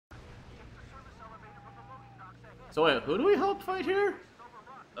So wait, who do we help fight here?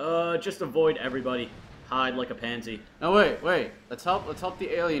 Just avoid everybody. Hide like a pansy. No, wait. Let's help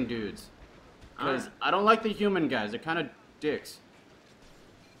the alien dudes. Because Alright. I don't like the human guys. They're kind of dicks.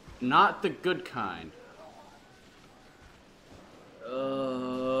 Not the good kind. I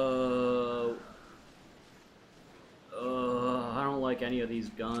don't like any of these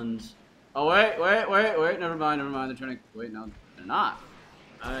guns. Oh, wait. Never mind. They're trying to... Wait, no, they're not.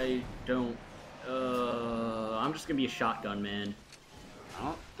 I don't... I'm just gonna be a shotgun man. I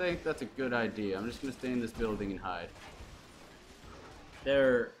don't think that's a good idea. I'm just gonna stay in this building and hide.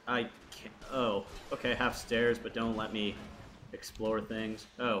 I can't... Oh, okay, have stairs, but don't let me explore things.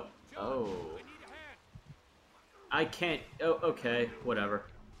 Oh. Oh. I can't... Oh, okay, whatever.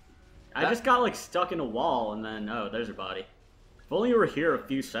 I just got, like, stuck in a wall, and then... Oh, there's her body. If only you were here a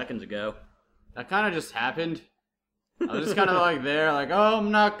few seconds ago. That kind of just happened. I was just kind of like there, like, oh,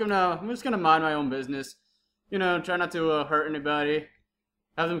 I'm just gonna mind my own business. You know, try not to hurt anybody.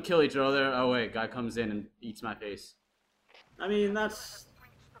 Have them kill each other. Oh wait, guy comes in and eats my face. I mean, that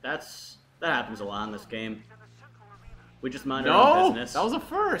happens a lot in this game. We just mind our own business. That was a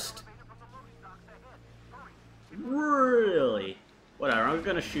first. Really? Whatever, I'm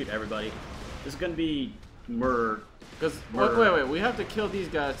gonna shoot everybody. This is gonna be murder. Because, wait, we have to kill these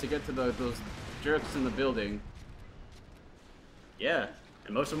guys to get to those jerks in the building. Yeah,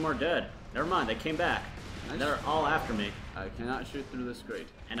 and most of them are dead. Never mind, they came back. And they're all after me. I cannot shoot through this grate.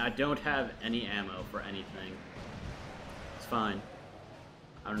 And I don't have any ammo for anything. It's fine.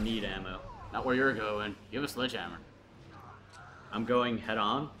 I don't need ammo. Not where you're going. You have a sledgehammer. I'm going head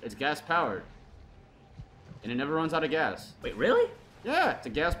on. It's gas powered. And it never runs out of gas. Wait, really? Yeah, it's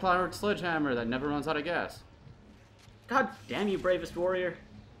a gas powered sledgehammer that never runs out of gas. God damn you, bravest warrior.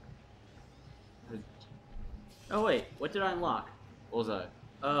 Oh wait, what did I unlock? What was that?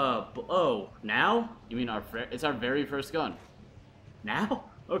 Oh, now? You mean it's our very first gun. Now?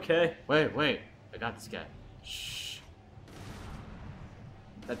 Okay. Wait. I got this guy. Shh.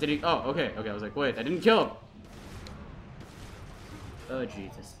 That didn't... Oh, okay. I was like, wait, that didn't kill him. Oh,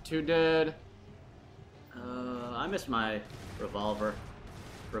 Jesus. 2 dead. I missed my revolver.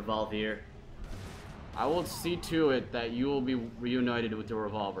 Revolver. I will see to it that you will be reunited with the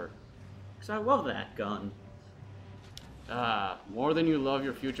revolver. Because I love that gun. More than you love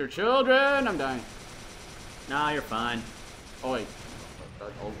your future children. I'm dying. Nah, you're fine. Oh, wait.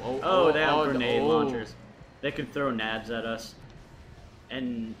 Oh, they have grenade launchers. They can throw nads at us.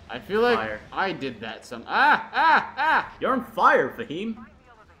 And I feel like fire. I did that some... You're on fire, Fahim.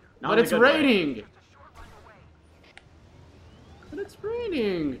 But it's raining. But it's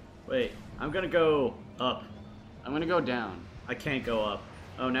raining. Wait, I'm gonna go up. I'm gonna go down. I can't go up.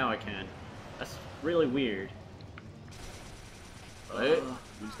 Oh, now I can. That's really weird. Wait,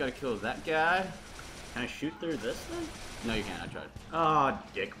 you just gotta kill that guy. Can I shoot through this thing? No, you can't. I tried. Oh,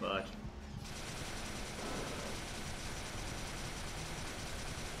 dick butt.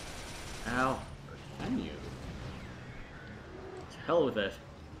 Ow. Or can you? To hell with it.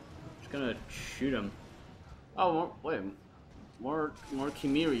 Just gonna shoot him. Oh, more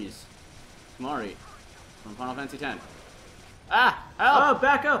Kimiris. Kimari from Final Fantasy X. Help! Oh,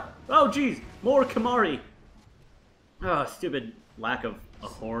 back up! Oh, jeez! More Kamari! Oh, stupid lack of a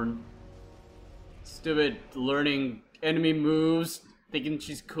horn. Stupid learning enemy moves, thinking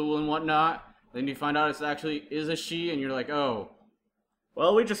she's cool and whatnot. Then you find out it's actually is a she, and you're like, oh.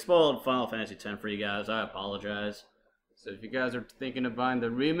 Well, we just spoiled Final Fantasy X for you guys. I apologize. So if you guys are thinking of buying the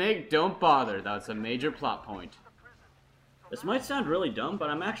remake, don't bother. That's a major plot point. This might sound really dumb, but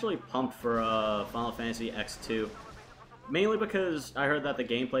I'm actually pumped for Final Fantasy X2. Mainly because I heard that the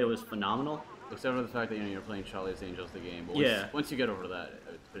gameplay was phenomenal. Except for the fact that you're playing Charlie's Angels, the game. But once you get over that,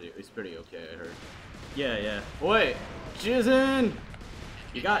 it's pretty okay. I heard. Yeah. Wait, Jizzin!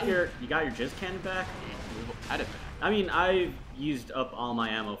 You got your jizz cannon back? We had it back. I mean, I used up all my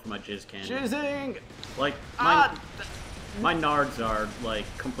ammo for my jizz cannon. Jizzing! Like my nards are like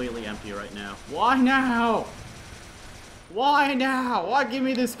completely empty right now. Why now? Why now? Why give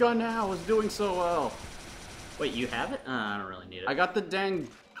me this gun now? I was doing so well. Wait, you have it? I don't really need it. I got the dang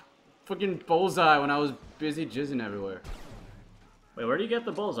fucking bullseye when I was busy jizzing everywhere. Wait, where do you get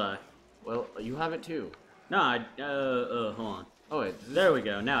the bullseye? Well, you have it too. No, hold on. Oh wait, there we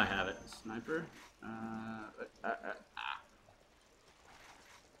go. Now I have it. Sniper.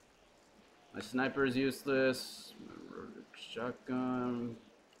 My sniper is useless. Shotgun.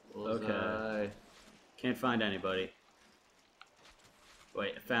 Bullseye. Okay. Can't find anybody.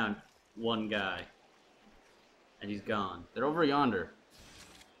 Wait, I found one guy. And he's gone. They're over yonder.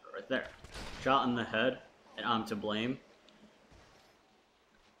 Right there. Shot in the head, and I'm to blame.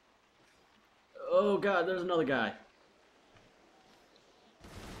 Oh god, there's another guy.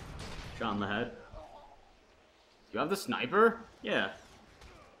 Shot in the head. You have the sniper? Yeah.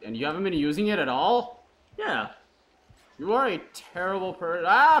 And you haven't been using it at all? Yeah. You are a terrible person.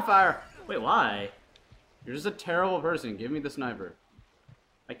 Ah, fire! Wait, why? You're just a terrible person. Give me the sniper.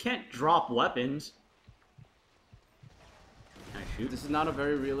 I can't drop weapons. Can I shoot? This is not a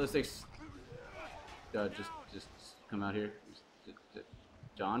very realistic... just come out here.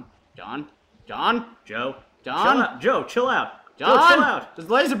 John? John? John? Joe? John? Chill out. Joe, chill out. John? Joe, chill out. There's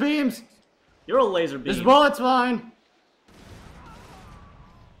laser beams! You're a laser beam. This bullet's fine!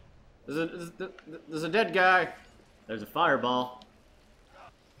 There's a dead guy. There's a fireball.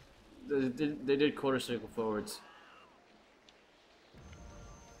 They did quarter circle forwards.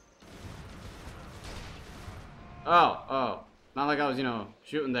 Oh. Not like I was,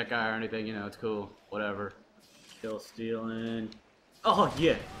 shooting that guy or anything, it's cool. Whatever. Kill stealing. Oh,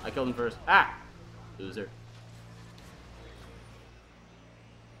 yeah. I killed him first. Ah! Loser.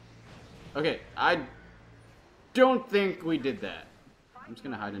 Okay, I don't think we did that. I'm just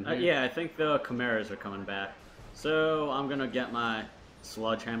gonna hide in here. Yeah, I think the Chimeras are coming back. So, I'm gonna get my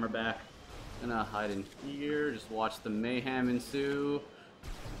sludge hammer back. Gonna hide in here, just watch the mayhem ensue.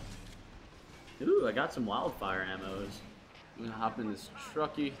 Ooh, I got some wildfire ammos. I'm gonna hop in this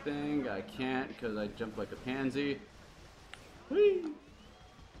trucky thing. I can't because I jumped like a pansy. Whee!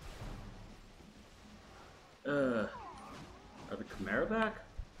 Are the Chimera back?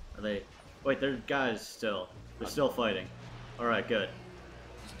 Are they... Wait, there's guys still. They're still fighting. Alright, good.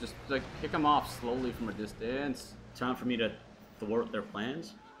 Just like pick them off slowly from a distance. Time for me to thwart their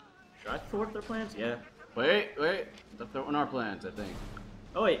plans? Should I thwart their plans? Yeah. Wait. They're throwing our plans, I think.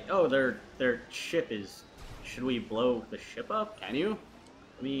 Oh wait, oh, their ship is... Should we blow the ship up? Can you?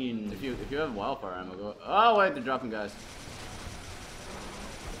 I mean... If you have wildfire ammo, go... Oh wait, they're dropping guys.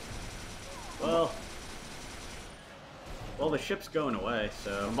 Well, the ship's going away,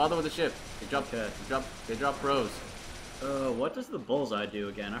 so... Don't bother with the ship. They drop pros. What does the bullseye do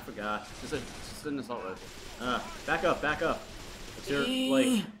again? I forgot. Just an assault rifle. Back up. It's your,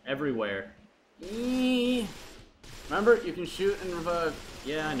 like, everywhere. Remember, you can shoot and revive.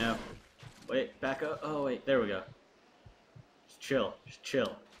 Yeah, I know. Wait, back up. Oh, wait, there we go. Just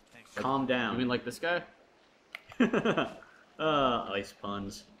chill. Calm down. You mean like this guy? Ice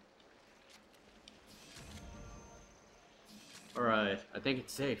puns. Alright. I think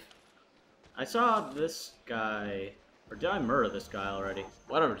it's safe. I saw this guy... Or did I murder this guy already?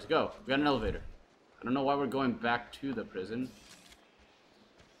 Whatever, just go. We got an elevator. I don't know why we're going back to the prison.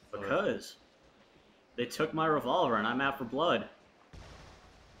 Because they took my revolver and I'm out for blood.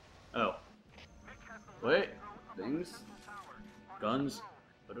 Oh. Wait. Things? Guns?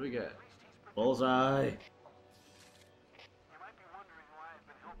 What do we get? Bullseye.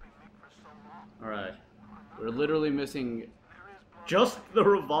 Alright. We're literally missing... Just the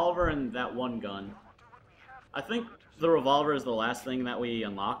revolver and that one gun. I think the revolver is the last thing that we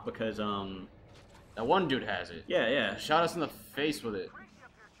unlock because, That one dude has it. Yeah. Shot us in the face with it.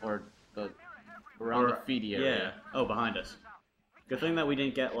 Or around the feet area. Yeah. Oh, behind us. Good thing that we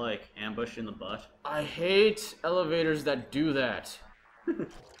didn't get, like, ambushed in the butt. I hate elevators that do that.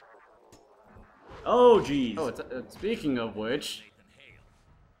 Oh, jeez. Oh, speaking of which...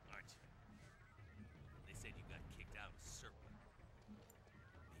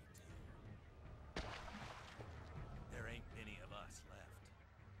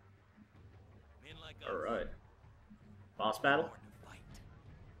 Alright. Boss battle?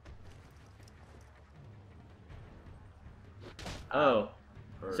 Oh.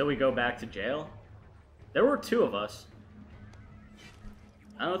 So we go back to jail? There were two of us.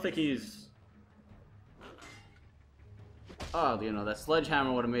 I don't think he's... Oh, that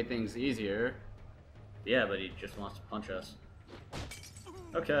sledgehammer would have made things easier. Yeah, but he just wants to punch us.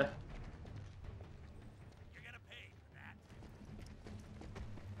 Okay.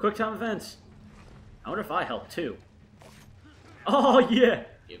 Quick time events! I wonder if I help too. Oh yeah!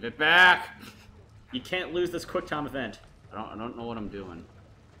 Give it back! You can't lose this quick time event. I don't know what I'm doing.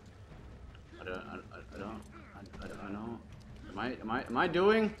 I don't know. Am I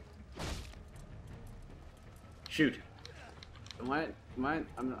doing? Shoot. I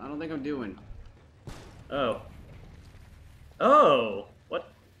don't think I'm doing. Oh. Oh! What?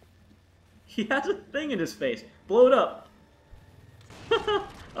 He has a thing in his face. Blow it up.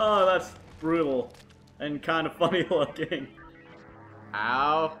 Oh, that's brutal. And kind of funny looking.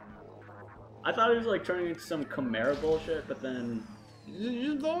 Ow. I thought he was like turning into some Chimera bullshit, but then... You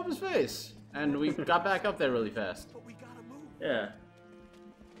just blow up his face. And we got back up there really fast. Yeah.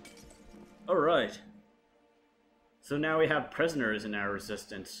 Alright. So now we have prisoners in our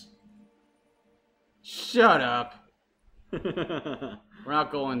resistance. Shut up. we're We're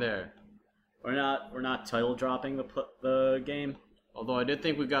not going there. not title dropping the game. Although I did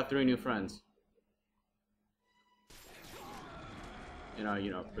think we got 3 new friends. You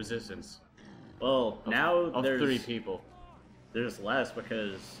know, resistance. Well, now Of there's 3 people. There's less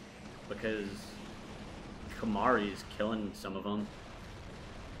because Kamari's killing some of them.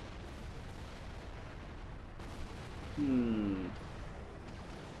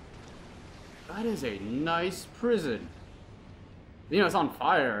 That is a nice prison. You know, it's on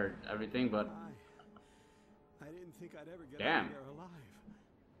fire and everything, but I didn't think I'd ever get Damn. out of there alive.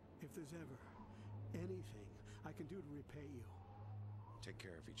 If there's ever anything I can do to repay you. Take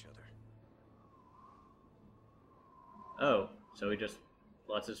care of each other. Oh, so he just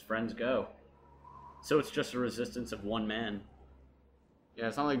lets his friends go. So it's just a resistance of one man. yeah,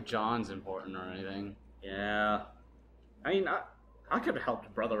 it's not like John's important or anything. Yeah. I mean, I could have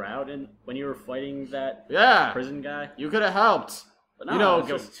helped brother out when you were fighting that Yeah, prison guy. you could have helped. But no, You know, I was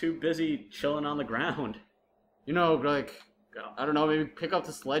just too busy chilling on the ground. You know, like, I don't know, maybe pick up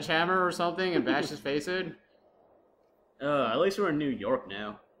the sledgehammer or something and bash his face in. At least we're in New York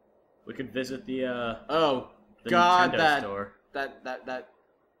now. We could visit the Oh, the God, Nintendo store. that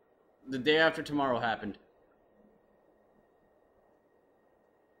the day after tomorrow happened.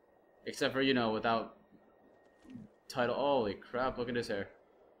 Except for, you know, without title. Holy crap, look at his hair.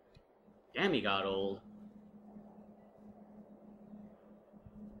 Damn, he got old.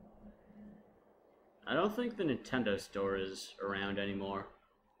 I don't think the Nintendo store is around anymore.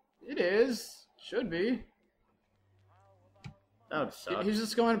 It is. Should be. That would suck. He's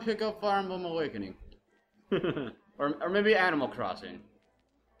just going to pick up Fire Emblem Awakening. Or maybe Animal Crossing.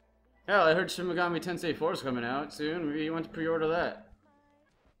 Hell, I heard Shin Megami Tensei 4 is coming out soon. Maybe you want to pre-order that.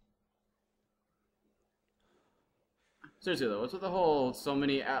 Seriously though, what's with the whole so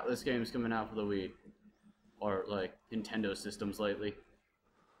many Atlas games coming out for the Wii? Or, like, Nintendo systems lately?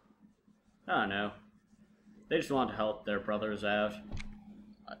 I don't know. They just want to help their brothers out.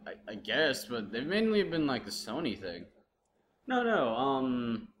 I guess, but they've mainly been like the Sony thing.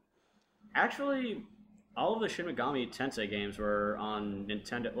 No. Actually, all of the Shin Megami Tensei games were on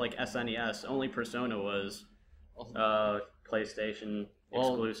Nintendo, like SNES. Only Persona was PlayStation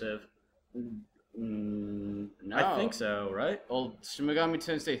exclusive. No. I think so, right? Well, Shin Megami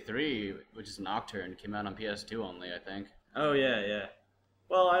Tensei 3, which is Nocturne, came out on PS2 only, I think. Oh, yeah.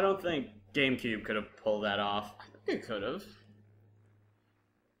 Well, I don't think GameCube could have pulled that off. I think it could have.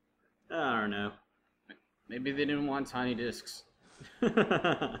 I don't know. Maybe they didn't want tiny discs. They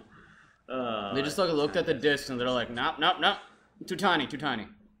They just looked at the discs and they're like, nope, too tiny.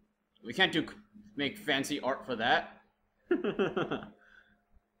 We can't make fancy art for that.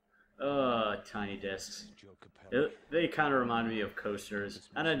 Tiny discs. Joe Capello. They kind of remind me of coasters,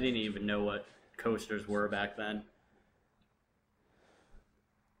 and I didn't even know what coasters were back then.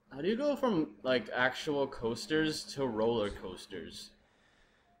 How do you go from, like, actual coasters to roller coasters?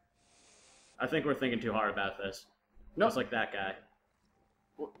 I think we're thinking too hard about this. No. Just like that guy.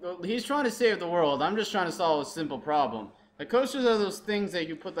 Well, he's trying to save the world. I'm just trying to solve a simple problem. The coasters are those things that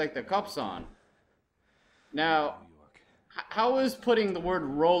you put, like, the cups on. Now, New York. how is putting the word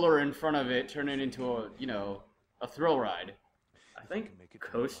roller in front of it turn it into a, you know, a thrill ride? I think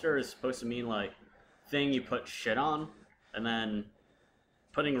coaster is supposed to mean like thing you put shit on, and then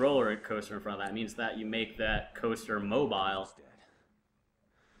putting roller coaster in front of that means that you make that coaster mobile.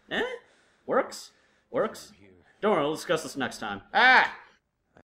 Dad. Works. Here. Don't worry, we'll discuss this next time. Ah!